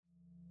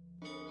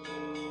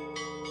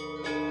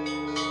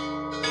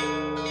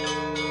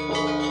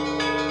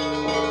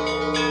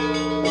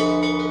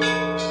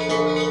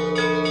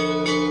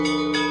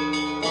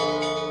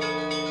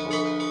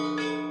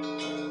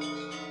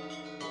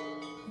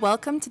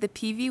welcome to the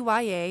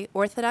PVYA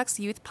Orthodox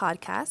Youth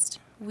Podcast.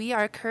 We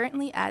are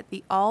currently at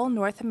the All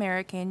North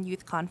American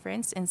Youth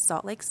Conference in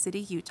Salt Lake City,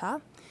 Utah.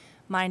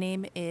 My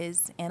name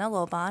is Anna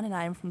Lobon, and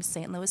I am from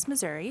St. Louis,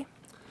 Missouri.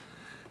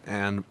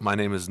 And my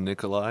name is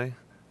Nikolai.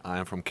 I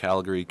am from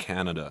Calgary,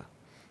 Canada.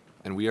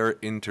 And we are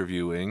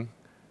interviewing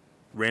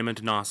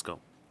Raymond Nosko.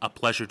 A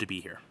pleasure to be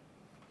here.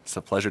 It's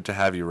a pleasure to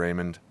have you,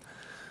 Raymond.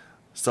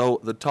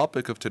 So the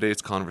topic of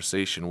today's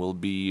conversation will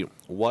be,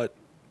 what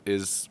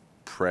is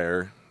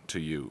prayer to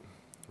you,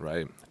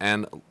 right?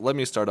 And let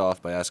me start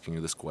off by asking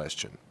you this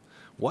question.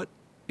 What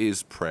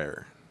is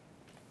prayer?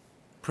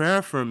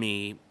 Prayer for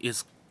me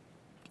is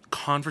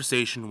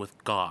conversation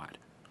with God.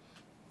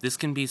 This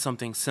can be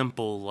something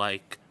simple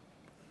like,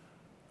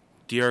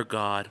 "Dear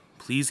God,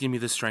 please give me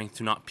the strength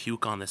to not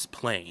puke on this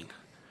plane."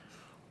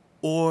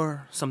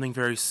 Or something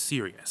very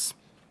serious,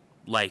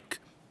 like,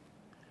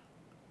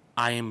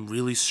 "I am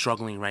really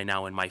struggling right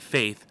now in my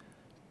faith.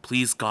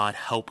 Please, God,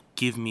 help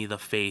give me the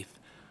faith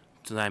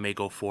so that I may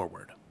go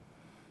forward."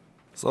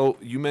 So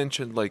you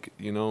mentioned,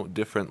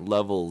 different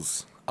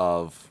levels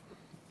of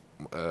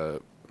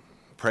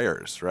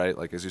prayers, right?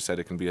 Like, as you said,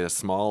 it can be as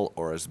small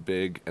or as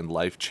big and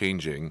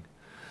life-changing.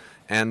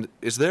 And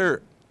is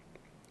there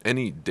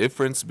any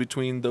difference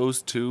between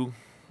those two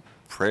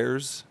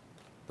prayers,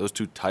 those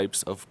two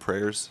types of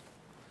prayers?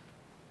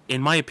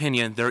 In my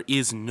opinion, there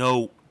is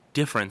no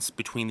difference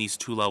between these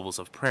two levels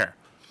of prayer.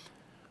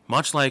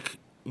 Much like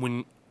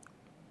when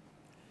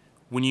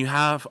you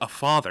have a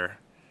father,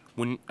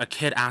 when a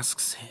kid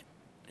asks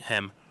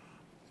him,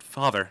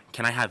 "Father,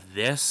 can I have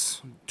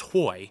this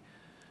toy?"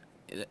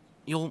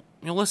 You'll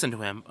listen to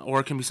him.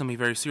 Or it can be something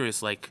very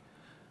serious like,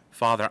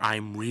 "Father,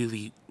 I'm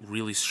really,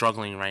 really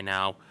struggling right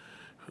now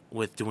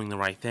with doing the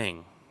right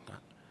thing."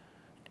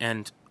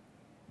 And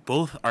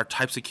both are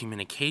types of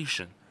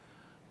communication,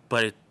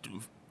 but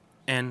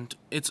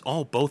it's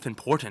all both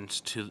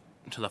important to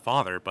the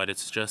father, but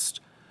it's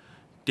just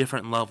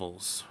different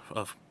levels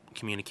of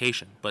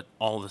communication, but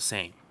all the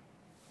same.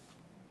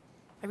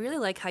 I really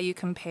like how you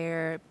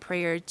compare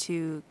prayer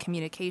to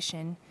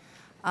communication.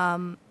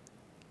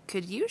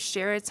 Could you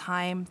share a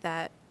time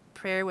that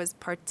prayer was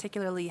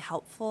particularly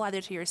helpful, either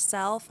to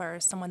yourself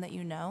or someone that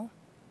you know?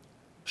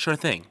 Sure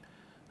thing.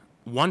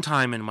 One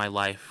time in my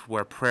life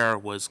where prayer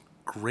was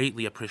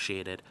greatly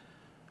appreciated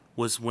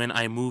was when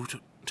I moved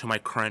to my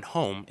current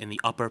home in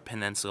the Upper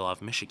Peninsula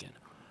of Michigan.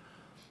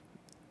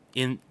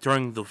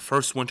 During the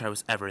first winter I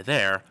was ever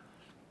there,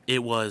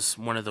 it was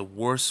one of the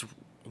worst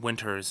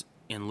winters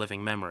in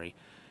living memory.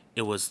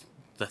 It was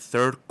the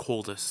third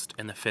coldest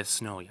and the fifth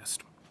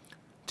snowiest.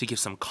 To give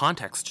some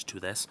context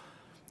to this,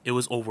 it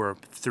was over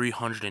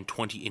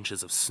 320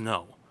 inches of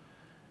snow,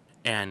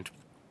 and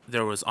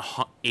there was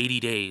 80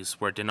 days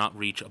where it did not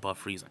reach above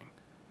freezing.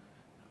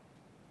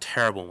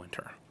 Terrible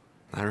winter.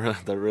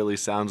 That really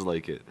sounds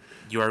like it.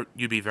 You'd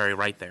be very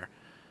right there.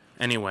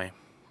 Anyway,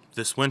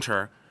 this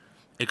winter,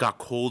 it got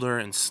colder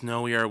and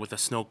snowier, with the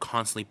snow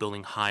constantly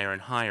building higher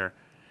and higher,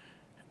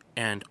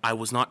 and I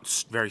was not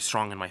very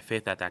strong in my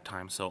faith at that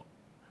time, so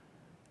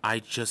I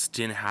just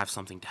didn't have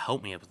something to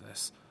help me with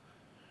this.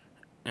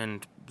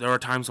 And there were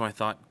times when I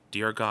thought,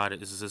 "Dear God,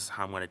 is this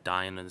how I'm going to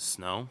die in the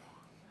snow?"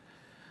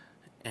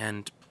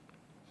 And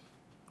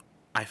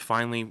I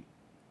finally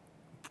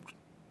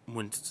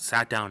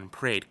sat down and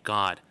prayed,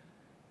 "God,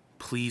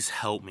 please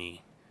help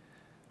me.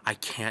 I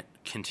can't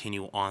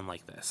continue on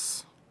like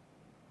this."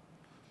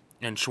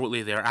 And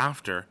shortly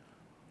thereafter,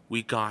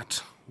 we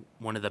got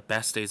one of the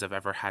best days I've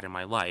ever had in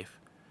my life.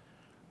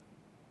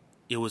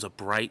 It was a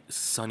bright,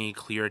 sunny,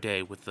 clear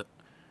day with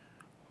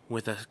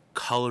a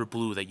color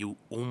blue that you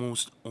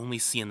almost only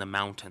see in the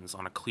mountains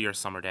on a clear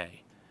summer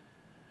day.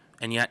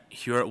 And yet,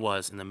 here it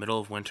was in the middle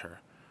of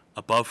winter,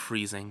 above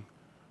freezing,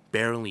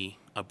 barely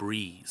a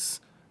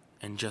breeze,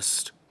 and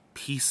just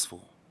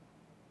peaceful.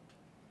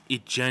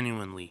 It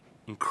genuinely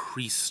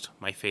increased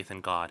my faith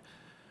in God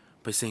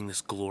by seeing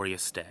this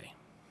glorious day.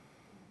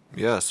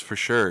 Yes, for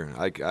sure.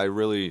 I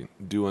really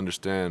do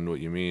understand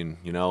what you mean.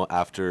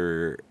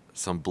 After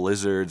some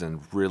blizzards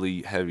and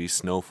really heavy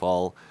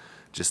snowfall,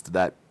 just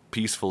that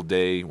peaceful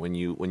day when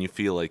you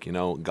feel like,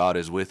 God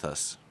is with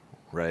us,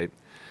 right?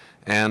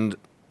 And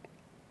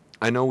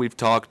I know we've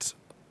talked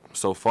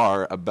so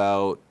far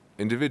about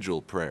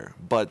individual prayer,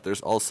 but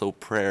there's also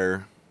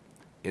prayer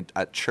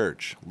at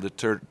church,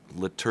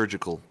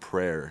 liturgical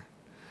prayer,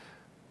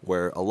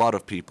 where a lot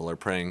of people are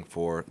praying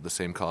for the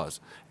same cause.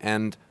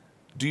 And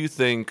do you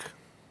think,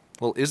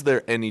 is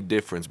there any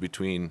difference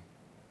between,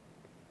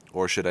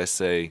 or should I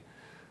say,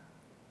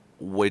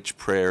 which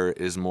prayer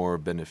is more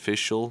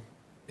beneficial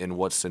in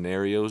what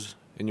scenarios,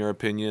 in your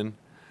opinion?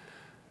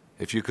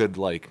 If you could,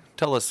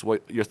 tell us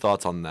what your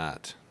thoughts on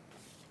that.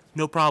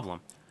 No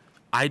problem.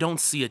 I don't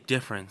see a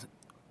difference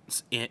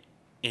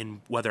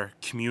in whether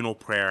communal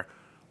prayer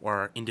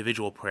or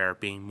individual prayer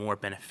being more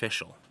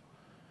beneficial.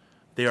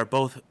 They are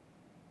both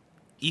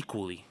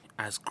equally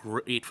as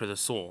great for the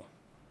soul,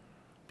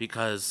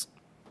 because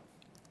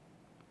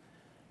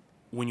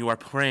when you are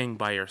praying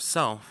by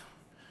yourself,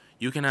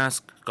 you can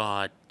ask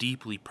God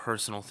deeply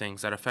personal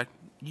things that affect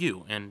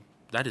you and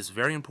that is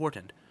very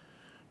important.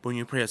 But when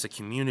you pray as a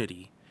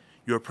community,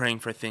 you're praying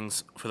for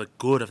things for the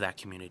good of that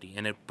community,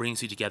 and it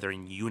brings you together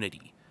in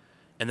unity.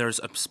 And there's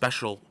a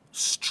special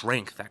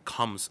strength that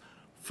comes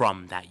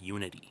from that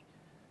unity.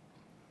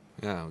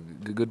 Yeah,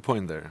 good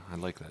point there. I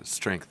like that.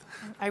 Strength.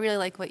 I really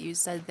like what you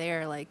said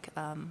there. Like,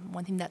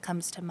 one thing that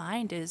comes to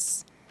mind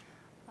is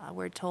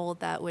we're told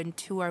that when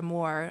two or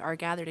more are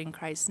gathered in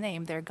Christ's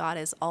name, their God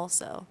is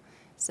also.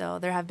 So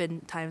there have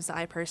been times that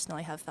I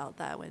personally have felt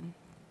that when,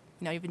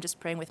 even just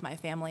praying with my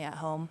family at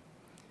home.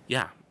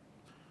 Yeah,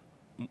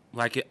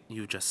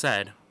 you just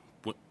said,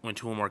 when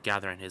two or more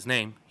gather in his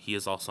name, he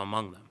is also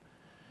among them.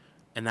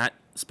 And that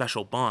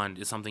special bond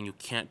is something you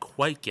can't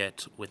quite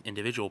get with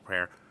individual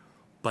prayer,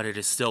 but it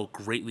is still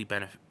greatly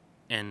benefit.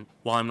 And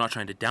while I'm not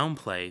trying to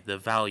downplay the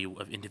value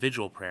of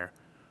individual prayer,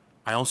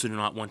 I also do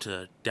not want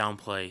to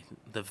downplay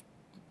the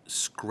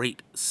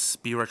great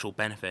spiritual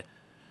benefit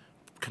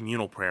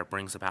communal prayer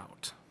brings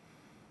about.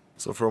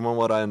 So, from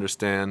what I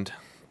understand,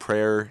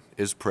 prayer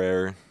is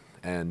prayer,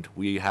 and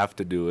we have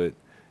to do it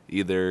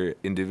either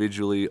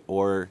individually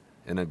or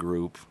in a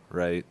group,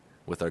 right?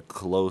 With our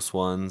close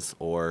ones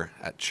or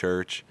at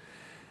church.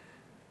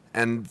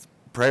 And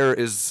prayer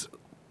is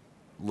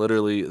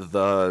literally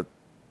I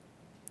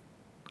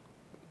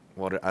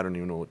don't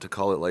even know what to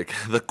call it, like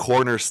the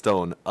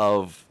cornerstone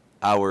of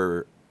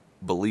our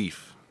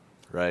belief,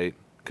 right?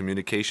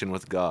 Communication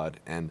with God.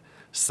 And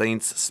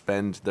saints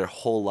spend their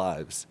whole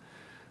lives,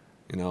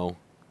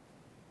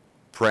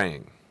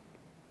 praying.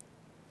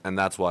 And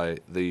that's why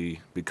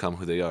they become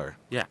who they are.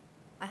 Yeah.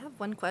 I have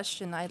one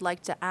question I'd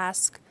like to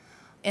ask.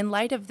 In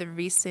light of the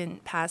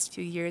recent past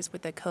few years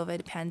with the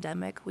COVID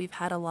pandemic, we've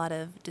had a lot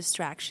of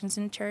distractions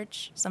in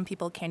church. Some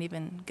people can't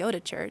even go to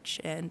church,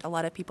 and a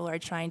lot of people are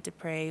trying to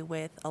pray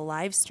with a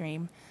live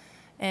stream.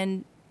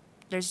 And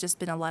there's just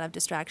been a lot of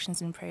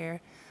distractions in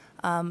prayer.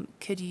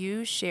 Could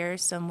you share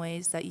some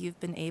ways that you've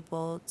been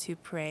able to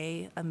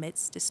pray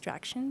amidst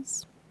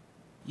distractions?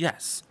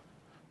 Yes.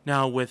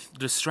 Now, with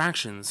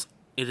distractions,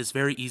 it is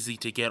very easy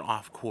to get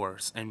off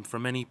course, and for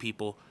many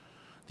people,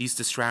 these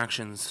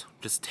distractions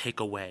just take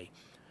away.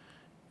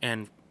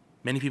 And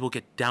many people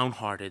get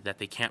downhearted that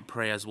they can't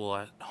pray as well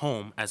at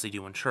home as they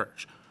do in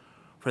church,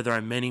 for there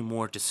are many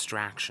more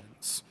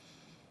distractions.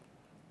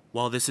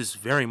 While this is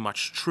very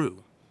much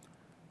true,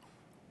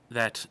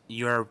 that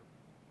your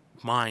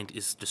mind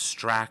is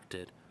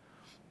distracted,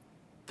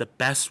 the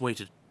best way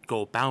to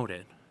go about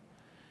it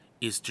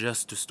is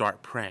just to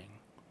start praying.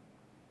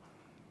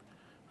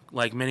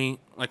 Like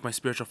my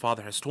spiritual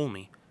father has told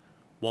me,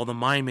 while the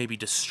mind may be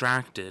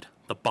distracted,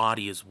 the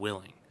body is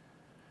willing.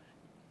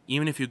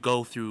 Even if you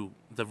go through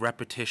the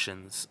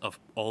repetitions of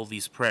all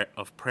these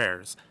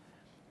prayers,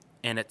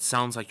 and it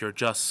sounds like you're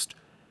just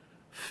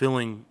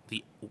filling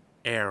the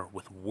air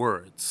with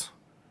words,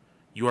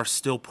 you are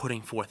still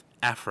putting forth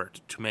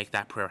effort to make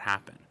that prayer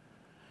happen,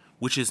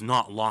 which is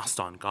not lost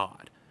on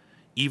God.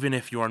 Even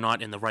if you are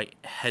not in the right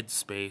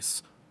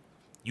headspace,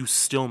 you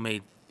still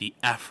made the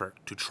effort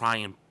to try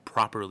and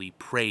properly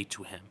pray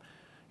to Him,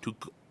 to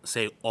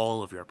say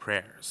all of your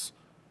prayers.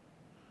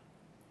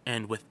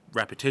 And with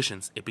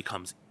repetitions, it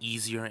becomes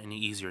easier and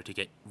easier to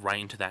get right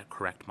into that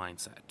correct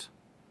mindset.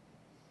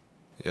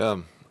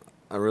 Yeah,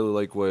 I really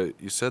like what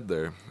you said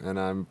there. And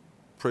I'm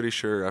pretty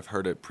sure I've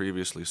heard it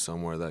previously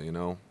somewhere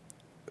that,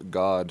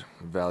 God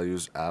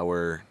values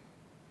our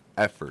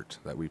effort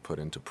that we put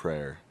into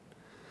prayer.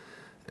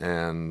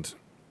 And,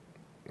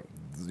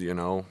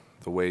 the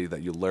way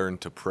that you learn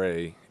to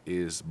pray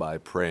is by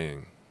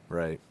praying,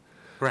 right?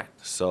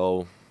 Correct.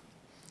 So,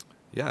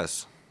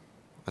 yes,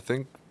 I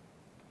think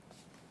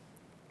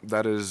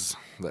that is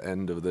the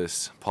end of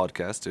this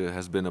podcast. It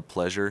has been a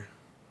pleasure,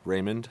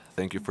 Raymond.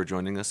 Thank you for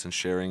joining us and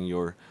sharing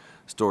your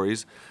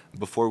stories.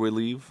 Before we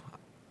leave,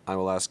 I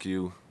will ask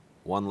you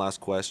one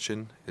last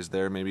question. Is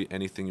there maybe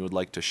anything you would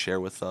like to share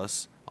with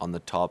us on the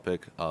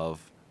topic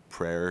of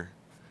prayer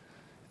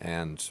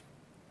and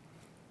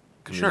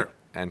Sure.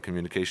 and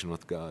communication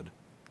with God?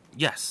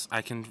 Yes,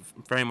 I can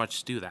very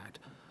much do that.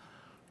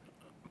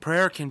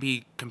 Prayer can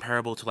be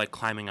comparable to like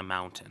climbing a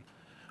mountain,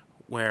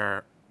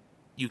 where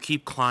you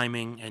keep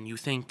climbing and you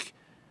think,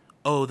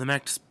 oh, the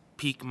next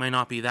peak might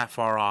not be that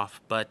far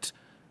off, but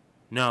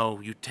no,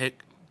 you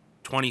take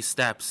 20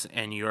 steps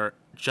and you're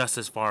just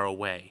as far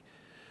away,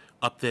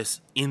 up this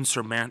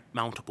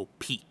insurmountable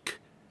peak.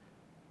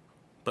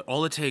 But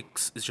all it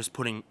takes is just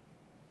putting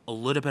a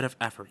little bit of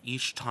effort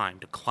each time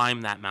to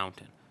climb that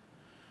mountain.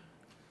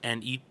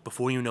 And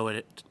before you know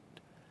it,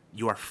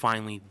 you are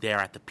finally there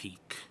at the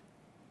peak.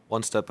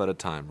 One step at a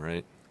time,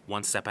 right?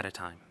 One step at a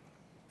time.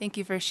 Thank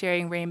you for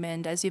sharing,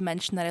 Raymond. As you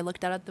mentioned that I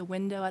looked out at the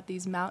window at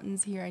these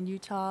mountains here in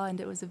Utah, and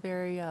it was a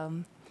very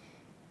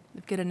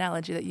good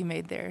analogy that you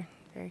made there.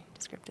 Very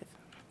descriptive.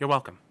 You're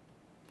welcome.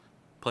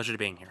 Pleasure to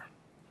being here.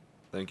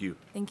 Thank you.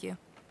 Thank you.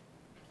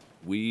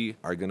 We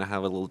are going to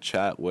have a little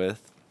chat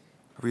with...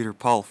 Reader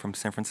Paul from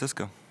San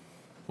Francisco.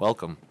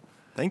 Welcome.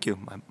 Thank you.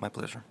 My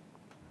pleasure.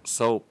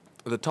 So,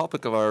 the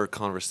topic of our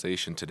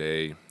conversation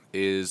today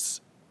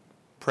is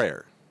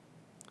prayer.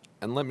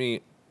 And let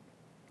me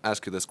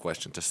ask you this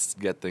question to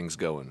get things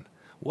going.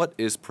 What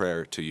is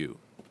prayer to you?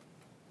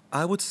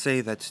 I would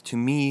say that to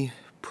me,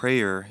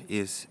 prayer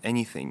is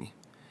anything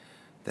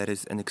that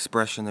is an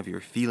expression of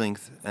your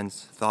feelings and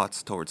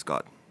thoughts towards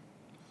God.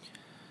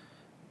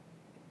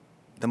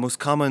 The most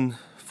common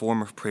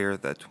form of prayer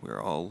that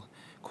we're all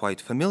quite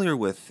familiar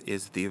with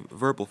is the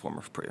verbal form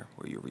of prayer,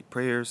 where you read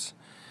prayers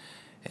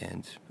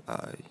and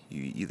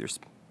you either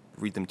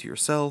read them to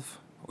yourself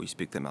or you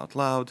speak them out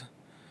loud.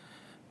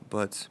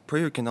 But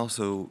prayer can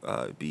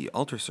also be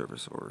altar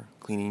service or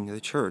cleaning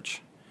the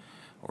church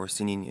or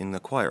singing in the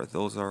choir.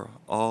 Those are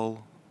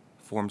all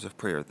forms of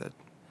prayer that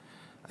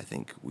I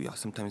think we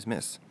sometimes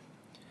miss.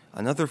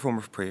 Another form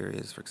of prayer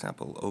is, for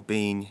example,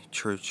 obeying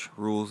church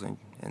rules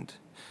and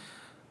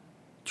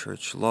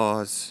church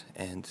laws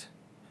and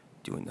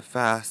doing the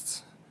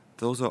fasts.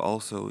 Those are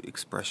also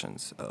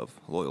expressions of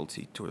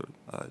loyalty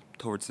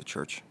towards the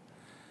church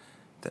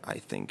that I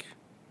think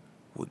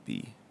would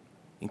be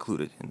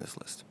included in this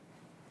list.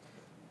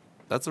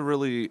 That's a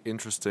really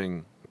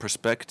interesting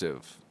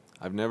perspective.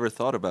 I've never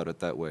thought about it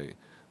that way.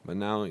 But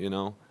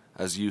now,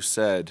 as you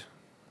said,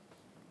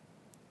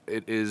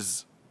 it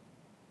is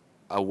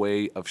a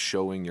way of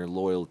showing your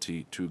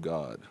loyalty to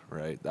God,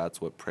 right? That's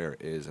what prayer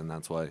is. And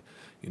that's why,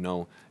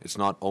 it's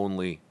not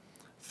only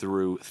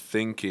through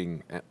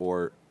thinking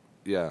or,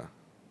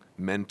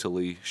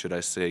 mentally, should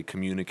I say,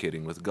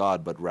 communicating with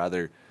God, but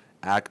rather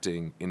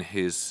acting in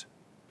His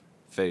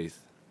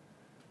faith.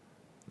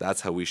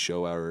 That's how we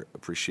show our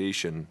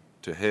appreciation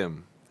to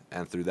Him,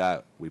 and through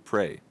that we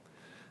pray.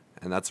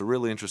 And that's a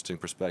really interesting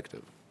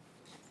perspective.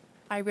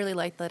 I really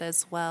like that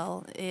as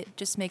well. It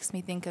just makes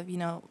me think of,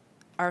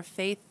 our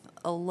faith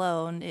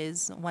alone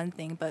is one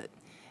thing, but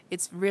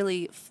it's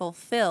really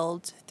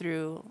fulfilled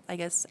through, I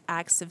guess,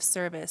 acts of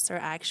service or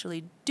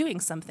actually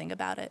doing something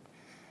about it,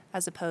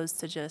 as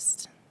opposed to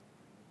just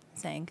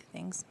saying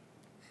things.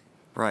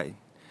 Right.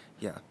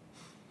 Yeah.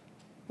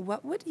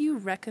 What would you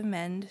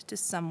recommend to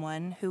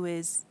someone who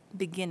is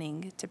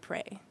beginning to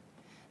pray?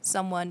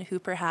 Someone who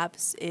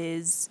perhaps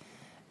is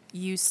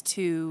used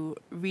to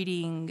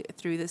reading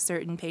through the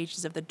certain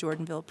pages of the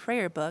Jordanville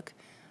prayer book,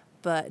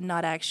 but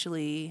not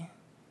actually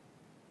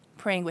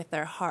praying with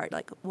their heart.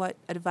 Like, what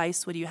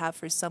advice would you have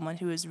for someone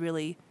who is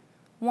really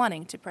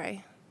wanting to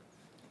pray?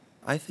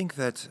 I think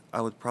that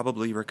I would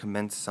probably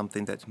recommend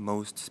something that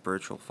most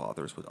spiritual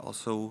fathers would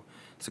also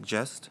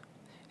suggest,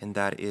 and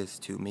that is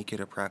to make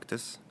it a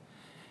practice.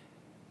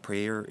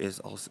 Prayer is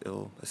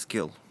also a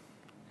skill,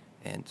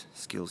 and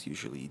skills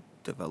usually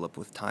develop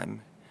with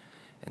time.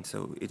 And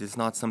so it is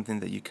not something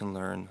that you can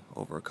learn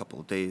over a couple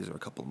of days or a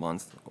couple of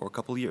months or a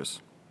couple of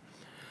years.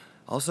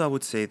 Also, I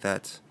would say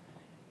that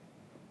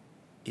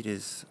it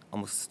is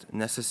almost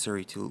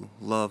necessary to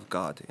love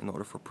God in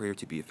order for prayer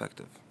to be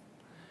effective.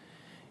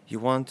 You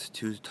want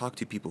to talk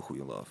to people who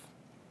you love.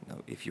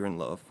 If you're in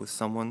love with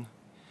someone,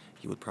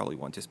 you would probably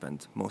want to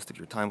spend most of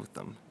your time with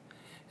them.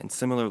 And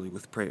similarly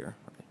with prayer.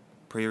 Right?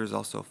 Prayer is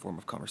also a form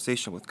of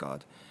conversation with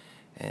God.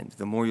 And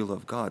the more you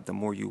love God, the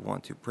more you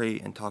want to pray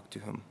and talk to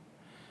Him.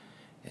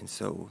 And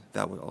so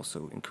that would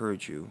also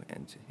encourage you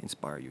and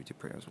inspire you to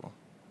pray as well.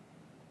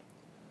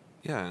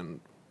 Yeah, and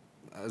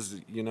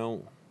as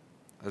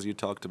you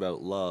talked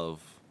about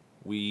love,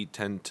 we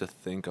tend to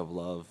think of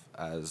love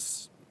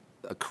as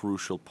a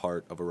crucial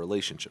part of a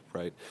relationship,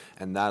 right?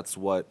 And that's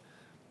what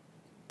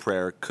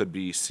prayer could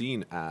be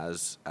seen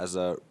as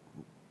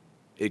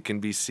it can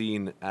be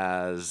seen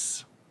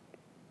as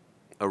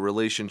a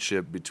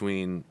relationship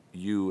between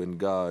you and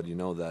God,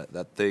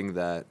 that thing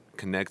that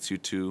connects you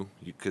to,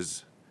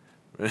 because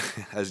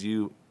as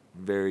you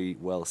very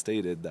well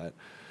stated, that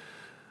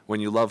when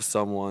you love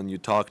someone, you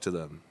talk to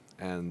them.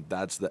 And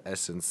that's the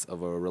essence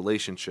of a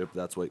relationship.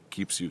 That's what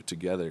keeps you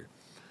together.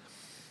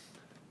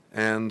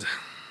 And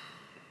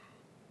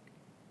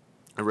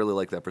I really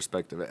like that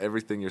perspective.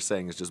 Everything you're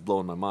saying is just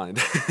blowing my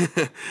mind.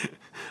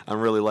 I'm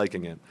really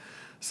liking it.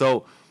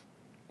 So,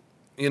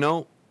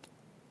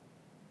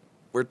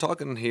 we're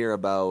talking here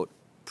about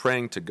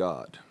praying to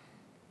God,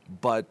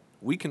 but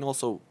we can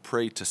also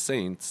pray to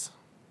saints.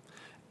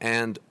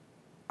 And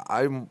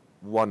I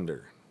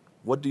wonder,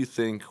 what do you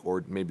think,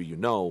 or maybe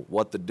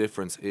what the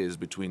difference is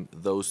between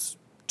those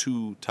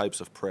two types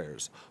of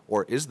prayers?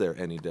 Or is there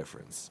any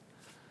difference?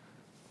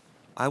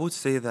 I would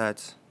say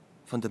that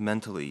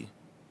fundamentally,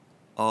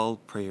 all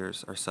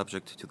prayers are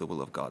subject to the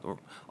will of God, or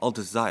all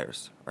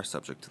desires are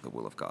subject to the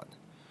will of God.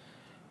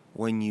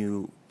 When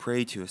you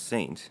pray to a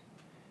saint,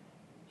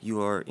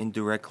 you are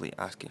indirectly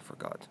asking for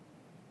God.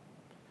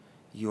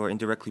 You are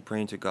indirectly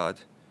praying to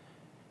God.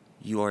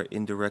 You are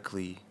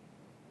indirectly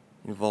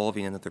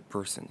involving another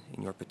person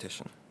in your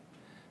petition.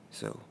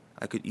 So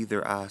I could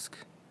either ask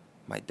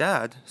my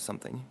dad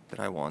something that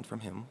I want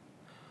from him,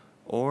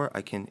 or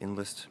I can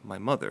enlist my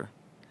mother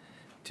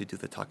to do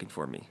the talking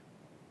for me.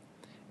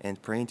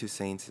 And praying to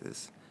saints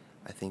is,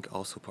 I think,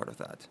 also part of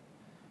that.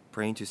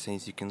 Praying to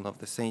saints, you can love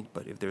the saint,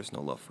 but if there's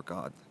no love for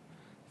God,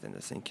 then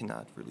the saint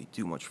cannot really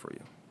do much for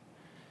you.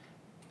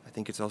 I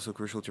think it's also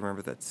crucial to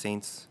remember that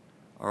saints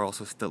are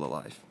also still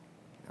alive.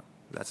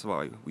 That's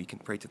why we can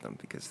pray to them,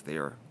 because they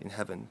are in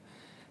heaven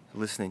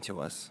listening to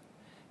us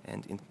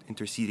and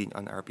interceding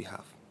on our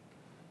behalf.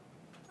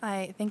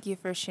 I thank you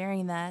for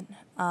sharing that.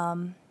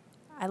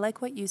 I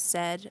like what you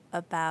said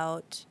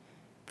about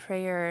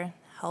prayer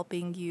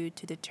helping you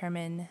to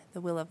determine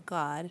the will of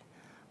God.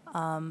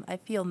 I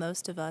feel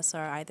most of us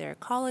are either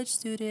college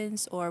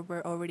students or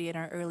we're already in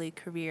our early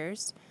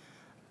careers.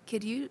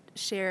 Could you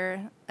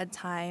share a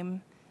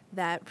time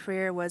that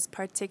prayer was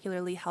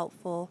particularly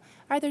helpful,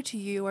 either to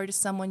you or to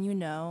someone you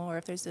know, or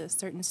if there's a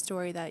certain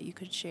story that you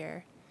could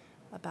share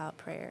about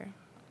prayer?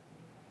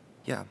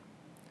 Yeah,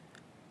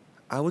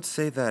 I would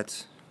say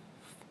that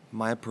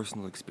my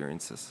personal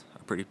experiences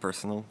are pretty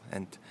personal,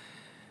 and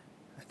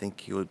I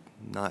think you would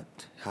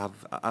not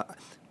have.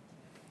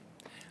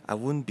 I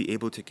wouldn't be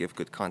able to give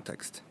good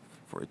context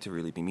for it to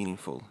really be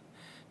meaningful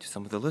to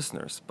some of the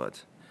listeners,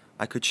 but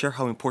I could share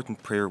how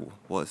important prayer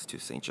was to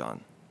St.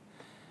 John.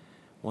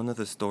 One of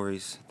the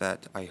stories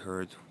that I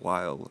heard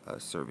while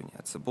serving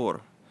at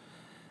Sabor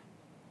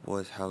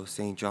was how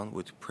St. John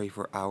would pray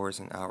for hours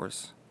and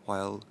hours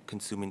while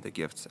consuming the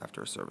gifts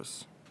after a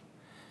service.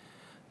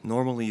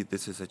 Normally,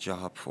 this is a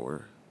job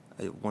for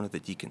one of the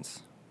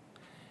deacons,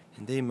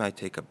 and they might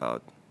take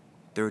about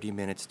 30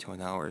 minutes to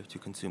an hour to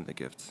consume the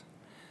gifts.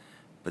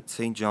 But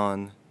St.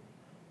 John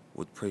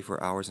would pray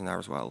for hours and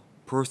hours while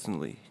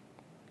personally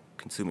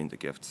consuming the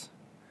gifts.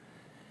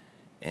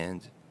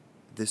 And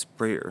this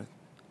prayer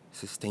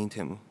sustained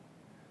him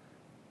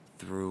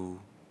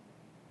through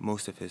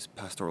most of his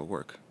pastoral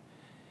work.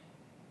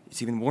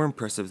 It's even more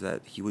impressive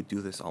that he would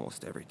do this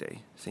almost every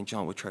day. St.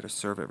 John would try to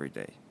serve every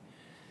day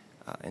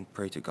and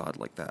pray to God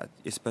like that,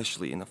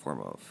 especially in the form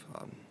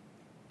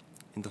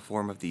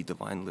of the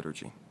divine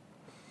liturgy.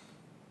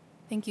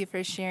 Thank you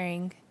for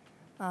sharing.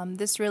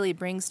 This really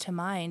brings to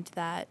mind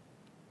that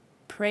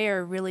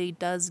prayer really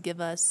does give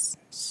us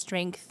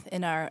strength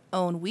in our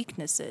own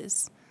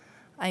weaknesses.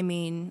 I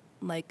mean,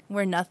 like,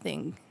 we're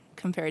nothing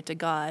compared to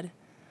God,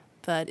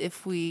 but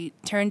if we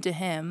turn to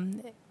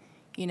Him,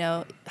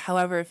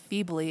 however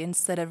feebly,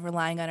 instead of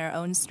relying on our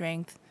own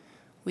strength,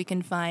 we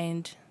can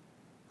find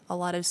a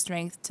lot of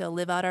strength to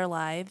live out our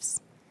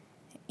lives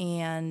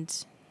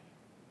and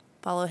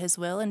follow His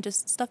will, and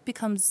just stuff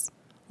becomes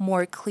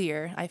more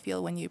clear, I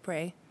feel, when you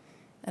pray.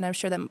 And I'm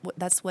sure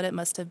that's what it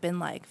must have been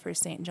like for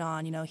St.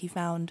 John. He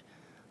found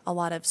a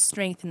lot of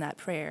strength in that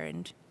prayer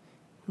and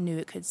knew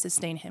it could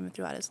sustain him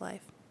throughout his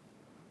life.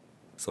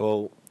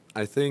 So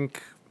I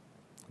think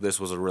this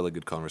was a really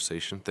good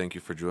conversation. Thank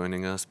you for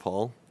joining us,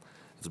 Paul.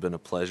 It's been a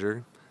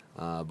pleasure.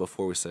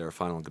 Before we say our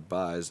final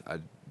goodbyes,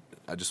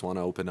 I just want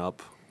to open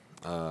up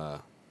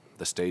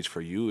the stage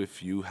for you.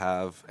 If you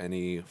have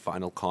any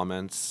final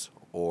comments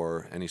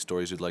or any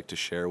stories you'd like to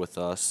share with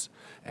us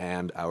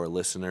and our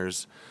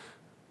listeners,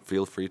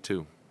 feel free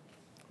to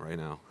right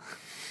now.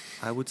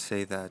 I would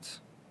say that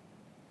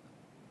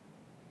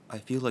I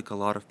feel like a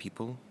lot of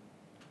people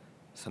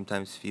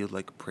sometimes feel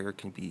like prayer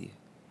can be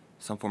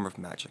some form of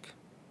magic.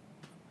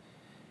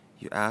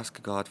 You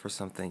ask God for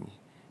something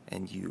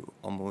and you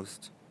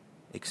almost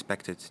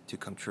expect it to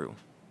come true.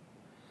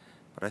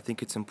 But I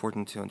think it's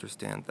important to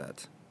understand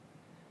that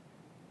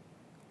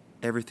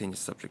everything is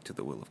subject to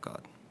the will of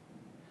God.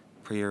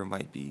 Prayer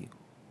might be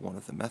one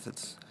of the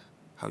methods,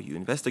 how you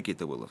investigate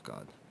the will of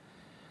God.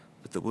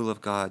 But the will of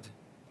God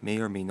may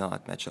or may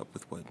not match up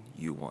with what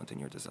you want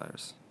and your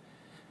desires.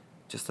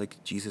 Just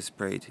like Jesus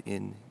prayed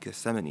in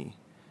Gethsemane,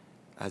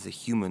 as a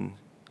human,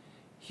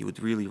 he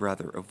would really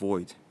rather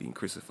avoid being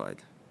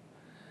crucified.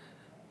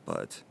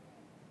 But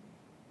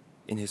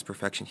in his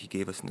perfection, he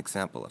gave us an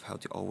example of how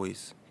to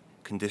always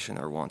condition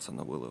our wants on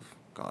the will of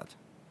God.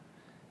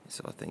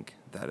 So I think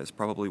that is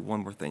probably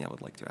one more thing I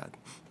would like to add.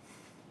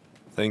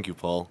 Thank you,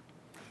 Paul.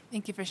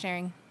 Thank you for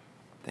sharing.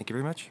 Thank you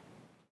very much.